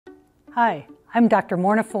Hi, I'm Dr.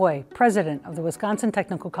 Morna Foy, President of the Wisconsin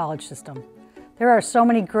Technical College System. There are so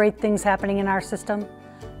many great things happening in our system.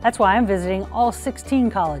 That's why I'm visiting all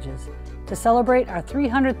 16 colleges to celebrate our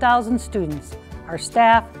 300,000 students, our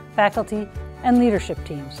staff, faculty, and leadership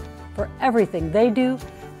teams for everything they do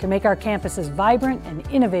to make our campuses vibrant and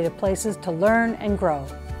innovative places to learn and grow.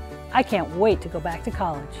 I can't wait to go back to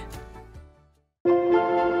college.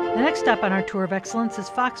 The next stop on our tour of excellence is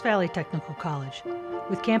Fox Valley Technical College.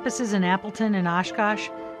 With campuses in Appleton and Oshkosh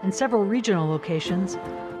and several regional locations,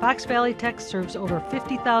 Fox Valley Tech serves over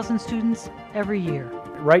 50,000 students every year.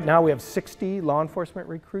 Right now we have 60 law enforcement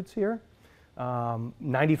recruits here.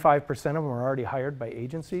 95% of them are already hired by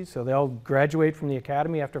agencies, so they'll graduate from the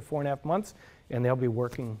academy after 4.5 months and they'll be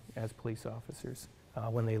working as police officers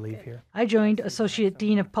when they leave here. I joined Associate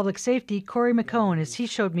Dean of Public Safety, Corey McCone, as he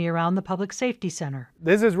showed me around the Public Safety Center.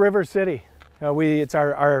 This is River City. It's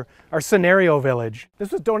our scenario village.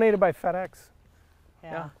 This was donated by FedEx.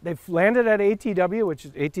 Yeah. They've landed at ATW, which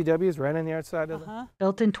is ATW is right on the outside of the...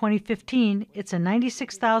 Built in 2015, it's a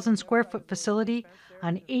 96,000 square foot facility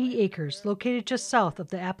on 80 acres located just south of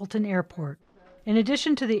the Appleton Airport. In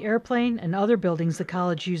addition to the airplane and other buildings the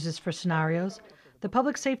college uses for scenarios, the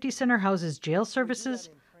Public Safety Center houses jail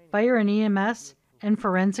services, fire and EMS, and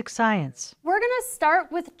forensic science. We're going to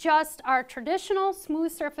start with just our traditional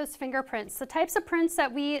smooth surface fingerprints, the types of prints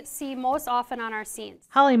that we see most often on our scenes.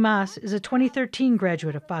 Holly Moss is a 2013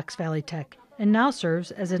 graduate of Fox Valley Tech and now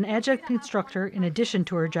serves as an adjunct instructor in addition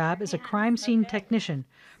to her job as a crime scene technician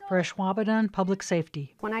for Ashwaubenon Public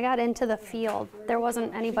Safety. When I got into the field, there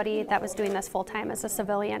wasn't anybody that was doing this full-time as a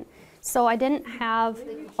civilian. So I didn't have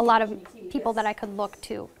a lot of people that I could look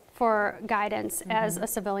to for guidance as a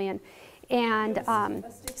civilian. And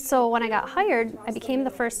so when I got hired, I became the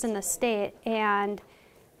first in the state and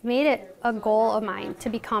made it a goal of mine to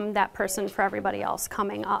become that person for everybody else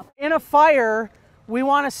coming up. In a fire, we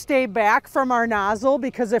want to stay back from our nozzle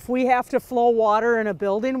because if we have to flow water in a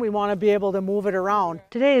building, we want to be able to move it around.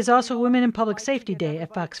 Today is also Women in Public Safety Day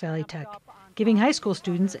at Fox Valley Tech, giving high school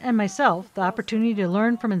students and myself the opportunity to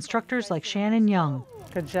learn from instructors like Shannon Young.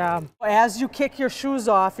 Good job. As you kick your shoes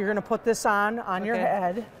off, you're going to put this on your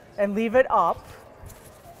head and leave it up.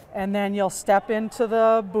 And then you'll step into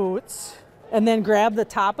the boots and then grab the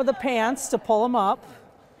top of the pants to pull them up.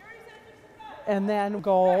 And then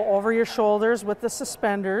go over your shoulders with the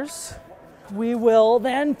suspenders. We will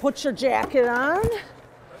then put your jacket on.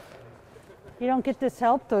 You don't get this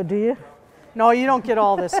help though, do you? No, you don't get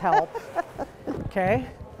all this help. Okay?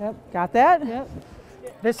 Yep. Got that? Yep.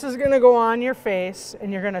 This is going to go on your face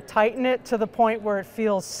and you're going to tighten it to the point where it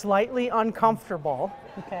feels slightly uncomfortable.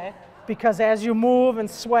 Okay. Because as you move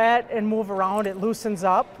and sweat and move around, it loosens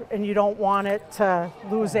up and you don't want it to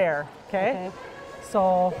lose air. Okay?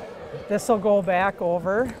 So this will go back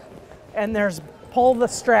over and pull the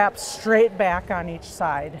straps straight back on each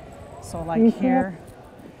side. So like here.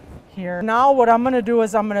 Now what I'm going to do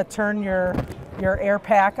is I'm going to turn your air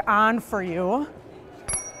pack on for you.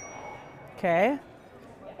 Okay?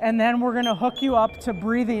 And then we're going to hook you up to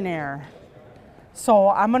breathing air. So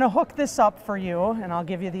I'm going to hook this up for you, and I'll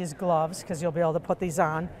give you these gloves because you'll be able to put these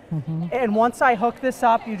on. And once I hook this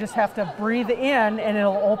up, you just have to breathe in and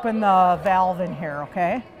it'll open the valve in here,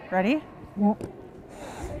 okay? Ready? Yep.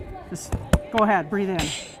 Just go ahead, breathe in.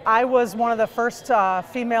 I was one of the first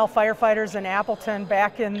female firefighters in Appleton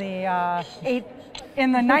back in the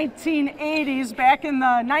 1980s, back in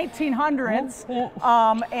the 1900s.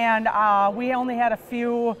 And we only had a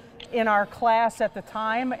few in our class at the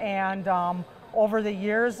time, and over the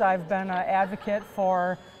years I've been an advocate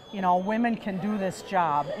for, women can do this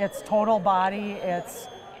job. It's total body, it's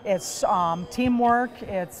teamwork,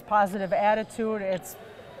 it's positive attitude, it's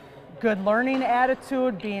good learning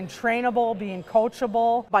attitude, being trainable, being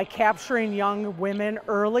coachable. By capturing young women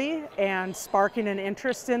early and sparking an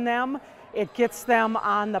interest in them, it gets them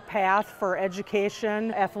on the path for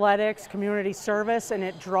education, athletics, community service, and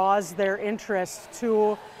it draws their interest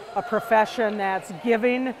to a profession that's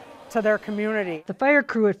giving to their community. The fire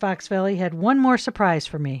crew at Fox Valley had one more surprise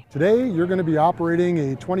for me. Today you're going to be operating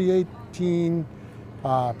a 2018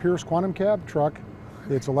 Pierce Quantum Cab truck.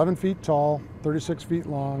 It's 11 feet tall, 36 feet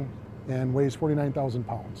long, and weighs 49,000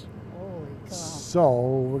 pounds. Holy cow. So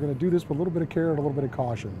we're going to do this with a little bit of care and a little bit of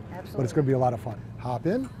caution. Absolutely. But it's going to be a lot of fun. Hop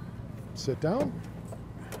in, sit down,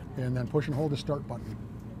 and then push and hold the start button.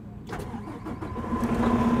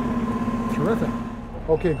 Terrific.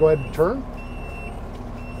 Okay, go ahead and turn.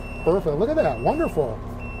 Perfect. Look at that. Wonderful.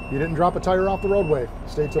 You didn't drop a tire off the roadway.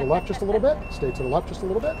 Stay to the left just a little bit. Stay to the left just a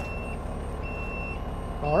little bit.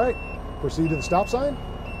 All right. Proceed to the stop sign.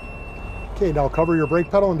 Okay, now cover your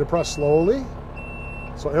brake pedal and depress slowly.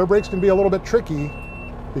 So air brakes can be a little bit tricky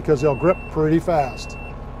because they'll grip pretty fast.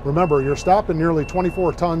 Remember, you're stopping nearly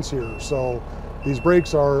 24 tons here, so these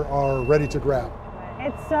brakes are ready to grab.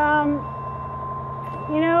 It's,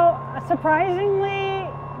 you know, surprisingly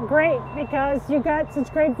great because you got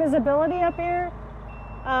such great visibility up here.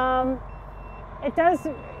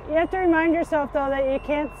 You have to remind yourself though that you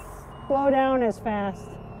can't slow down as fast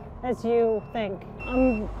as you think.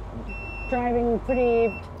 I'm driving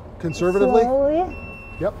pretty conservatively? slowly.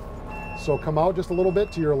 Yep. So come out just a little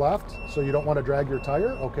bit to your left, so you don't want to drag your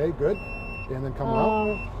tire. Okay, good. And then come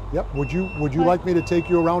around. Yep. Would you like me to take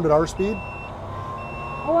you around at our speed?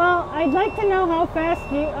 Well, I'd like to know how fast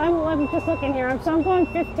I'm just looking here. So I'm going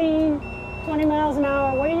 15, 20 miles an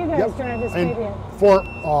hour. What do you guys drive this baby at? For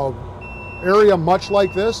area much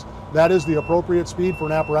like this, that is the appropriate speed for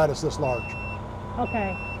an apparatus this large.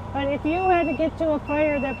 Okay. But if you had to get to a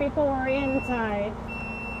fire that people were inside,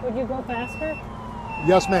 would you go faster?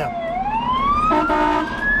 Yes, ma'am.